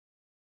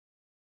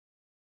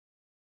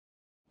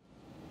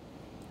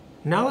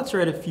Now let's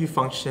write a few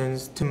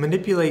functions to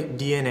manipulate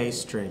DNA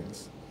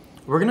strings.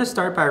 We're going to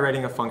start by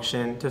writing a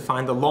function to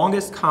find the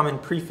longest common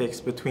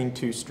prefix between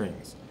two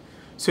strings.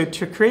 So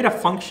to create a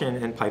function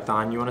in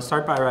Python, you want to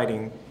start by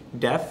writing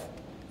def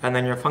and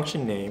then your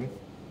function name.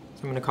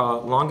 So I'm going to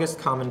call it longest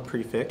common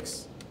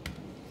prefix.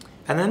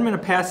 And then I'm going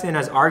to pass in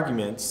as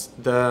arguments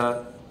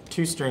the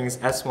two strings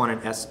s1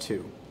 and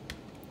s2.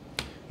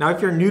 Now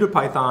if you're new to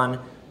Python,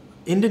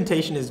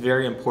 indentation is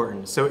very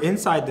important. So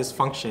inside this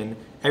function,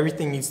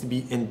 everything needs to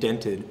be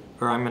indented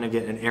or I'm going to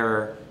get an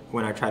error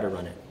when I try to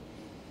run it.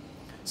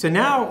 So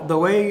now the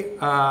way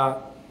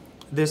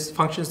this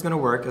function is going to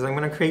work is I'm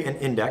going to create an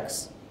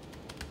index.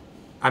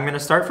 I'm going to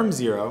start from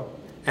 0.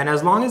 And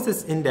as long as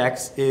this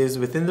index is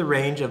within the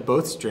range of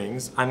both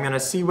strings, I'm going to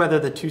see whether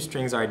the two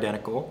strings are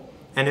identical.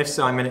 And if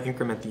so, I'm going to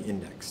increment the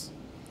index.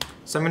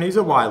 So I'm going to use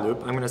a while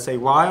loop. I'm going to say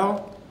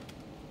while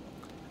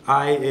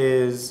I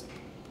is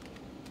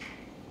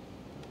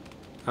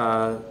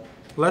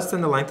less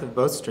than the length of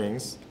both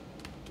strings,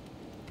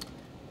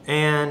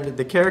 and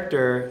the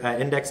character at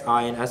index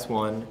I in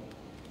S1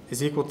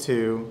 is equal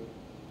to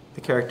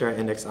the character at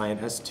index I in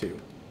S2.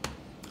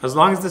 As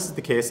long as this is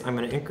the case, I'm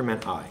going to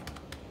increment I.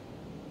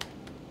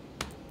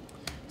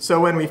 So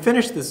when we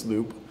finish this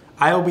loop,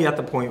 I will be at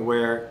the point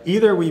where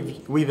either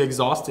we've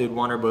exhausted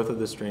one or both of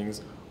the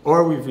strings,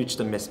 or we've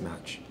reached a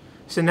mismatch.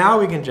 So now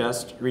we can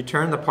just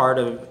return the part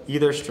of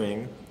either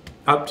string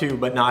up to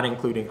but not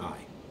including I.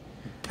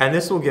 And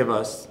this will give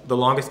us the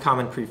longest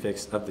common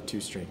prefix of the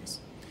two strings.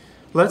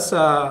 Let's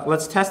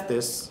test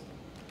this.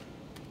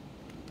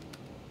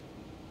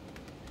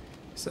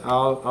 So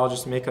I'll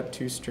just make up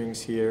two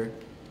strings here.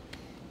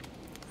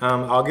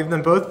 I'll give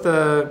them both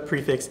the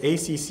prefix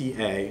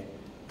ACCA,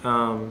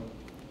 and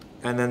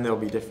then they'll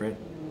be different.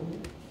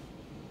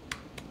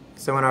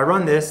 So when I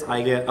run this,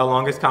 I get a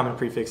longest common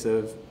prefix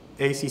of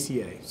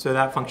ACCA. So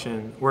that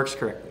function works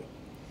correctly.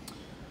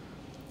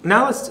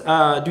 Now let's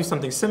do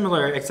something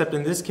similar, except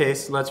in this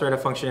case, let's write a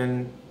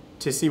function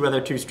to see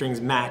whether two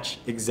strings match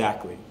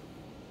exactly.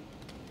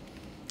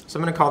 So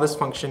I'm going to call this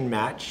function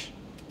match.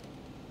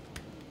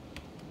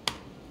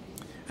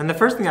 And the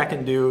first thing I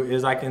can do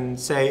is I can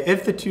say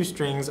if the two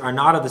strings are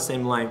not of the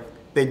same length,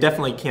 they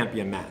definitely can't be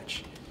a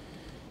match.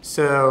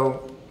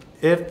 So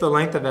if the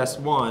length of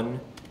S1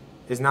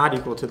 is not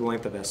equal to the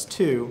length of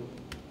S2,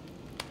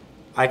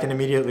 I can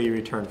immediately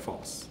return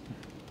false.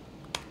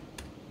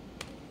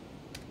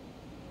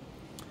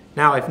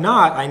 Now if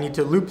not, I need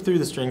to loop through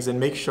the strings and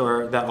make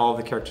sure that all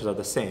the characters are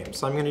the same.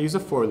 So I'm going to use a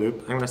for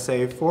loop. I'm going to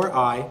say for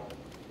I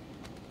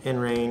in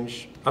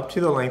range up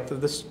to the length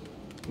of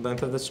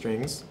the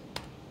strings.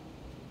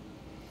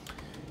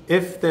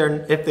 If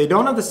they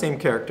don't have the same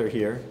character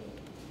here,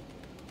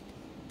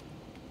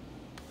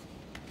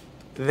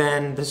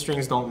 then the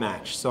strings don't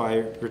match, so I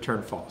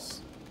return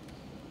false.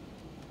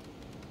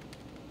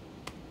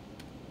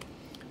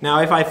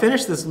 Now if I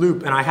finish this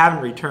loop and I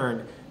haven't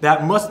returned,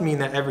 that must mean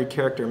that every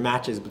character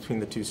matches between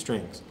the two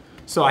strings.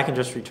 So I can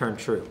just return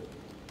true.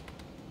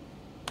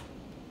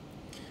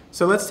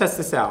 So let's test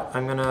this out.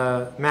 I'm going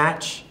to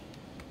match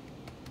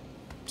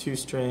two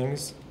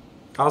strings.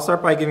 I'll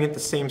start by giving it the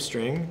same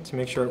string to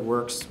make sure it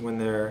works when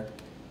they're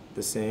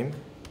the same.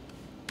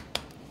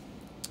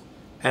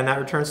 And that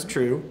returns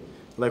true,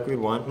 like we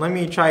want. Let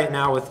me try it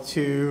now with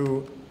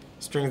two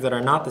strings that are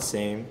not the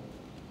same.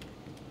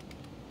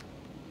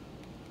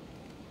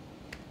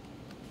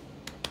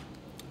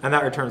 And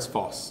that returns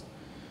false.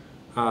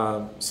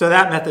 So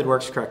that method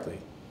works correctly.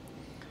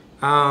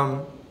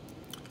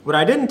 What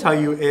I didn't tell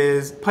you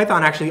is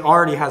Python actually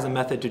already has a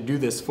method to do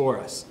this for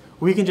us.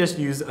 We can just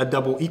use a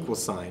double equal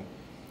sign.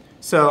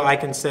 So I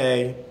can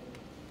say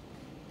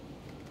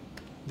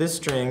this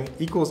string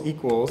equals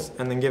equals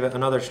and then give it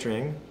another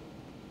string.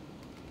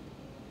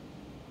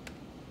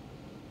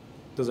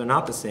 Those are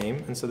not the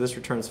same, and so this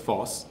returns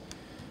false.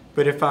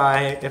 But if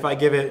I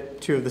give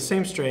it two of the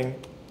same string,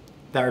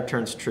 that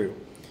returns true.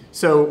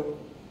 So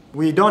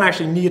we don't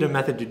actually need a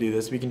method to do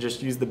this. We can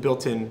just use the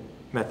built-in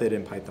method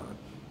in Python.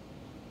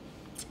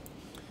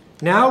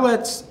 Now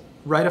let's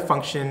write a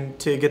function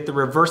to get the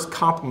reverse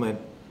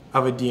complement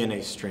of a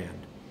DNA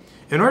strand.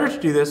 In order to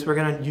do this, we're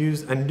going to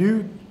use a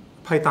new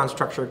Python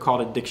structure called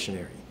a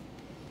dictionary.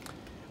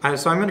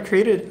 So I'm going to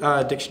create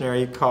a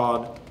dictionary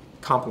called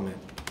complement.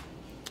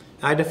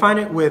 I define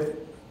it with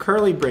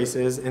curly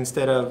braces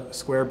instead of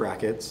square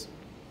brackets.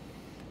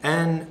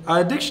 And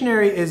a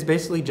dictionary is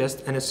basically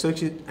just an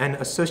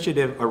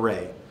associative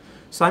array.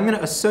 So I'm going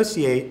to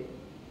associate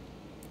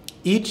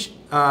each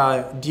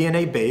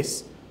DNA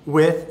base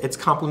with its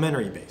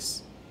complementary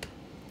base.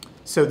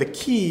 So the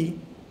key,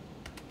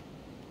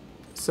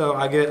 so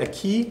I get a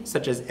key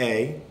such as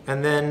A,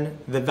 and then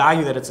the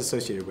value that it's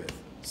associated with,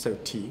 so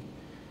T.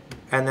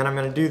 And then I'm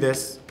going to do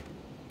this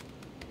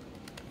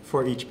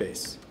for each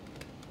base.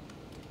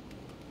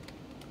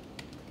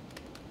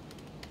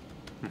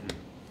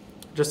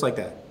 Just like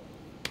that.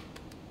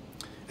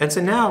 And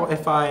so now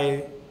if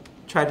I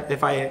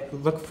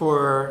look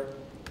for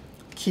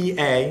key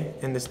A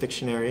in this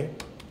dictionary,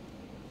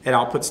 it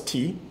outputs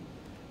T.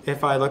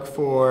 If I look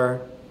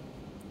for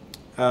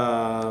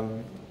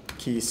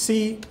key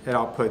C, it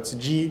outputs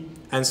G,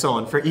 and so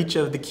on for each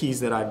of the keys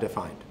that I've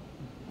defined.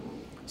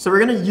 So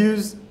we're going to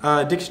use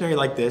a dictionary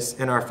like this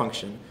in our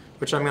function,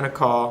 which I'm going to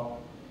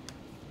call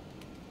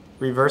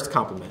reverse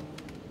complement.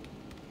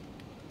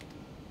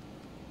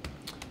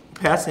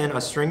 Pass in a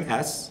string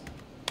S.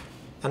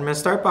 And I'm going to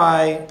start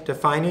by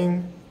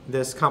defining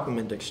this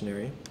complement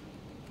dictionary.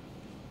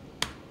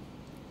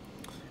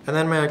 And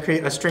then I'm going to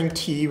create a string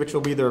T, which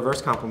will be the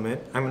reverse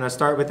complement. I'm going to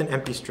start with an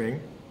empty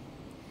string.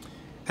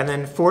 And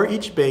then for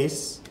each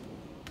base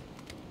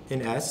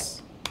in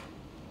S,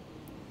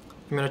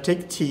 I'm going to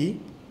take T,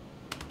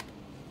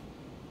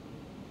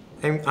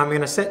 and I'm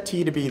going to set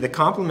T to be the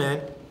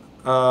complement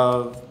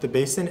of the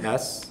base in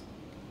S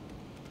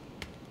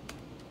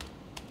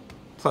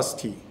plus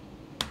T.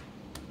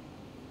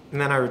 And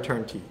then I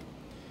return T.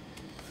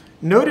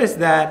 Notice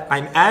that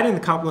I'm adding the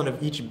complement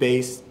of each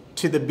base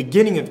to the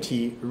beginning of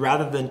T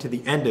rather than to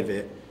the end of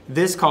it.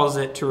 This calls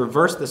it to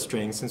reverse the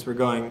string since we're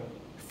going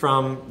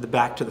from the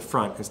back to the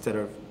front instead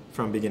of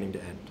from beginning to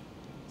end.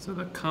 So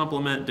the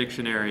complement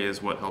dictionary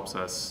is what helps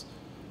us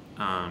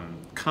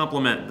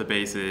complement the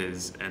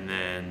bases, and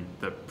then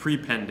the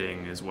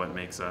prepending is what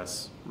makes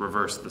us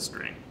reverse the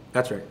string.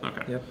 That's right.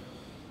 Okay. Yep.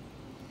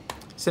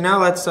 So now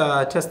let's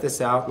test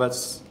this out.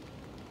 Let's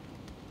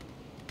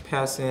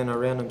pass in a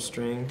random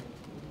string.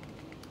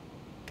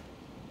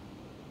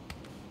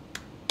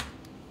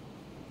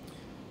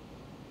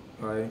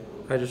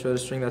 I just wrote a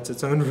string that's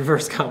its own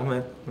reverse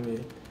complement. Let me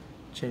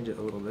change it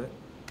a little bit.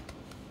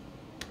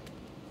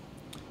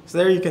 So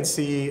there you can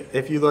see,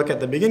 if you look at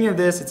the beginning of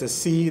this, it's a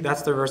C,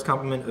 that's the reverse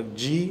complement of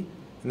G,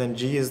 and then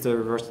G is the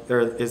reverse, or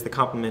is the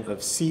complement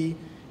of C,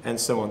 and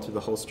so on through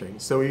the whole string.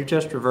 So we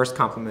just reverse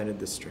complemented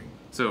this string.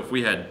 So if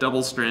we had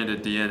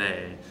double-stranded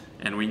DNA,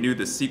 and we knew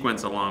the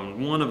sequence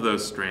along one of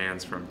those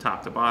strands from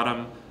top to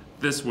bottom,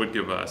 this would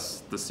give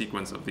us the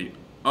sequence of the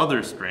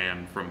other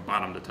strand from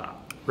bottom to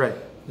top. Right,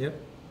 yep.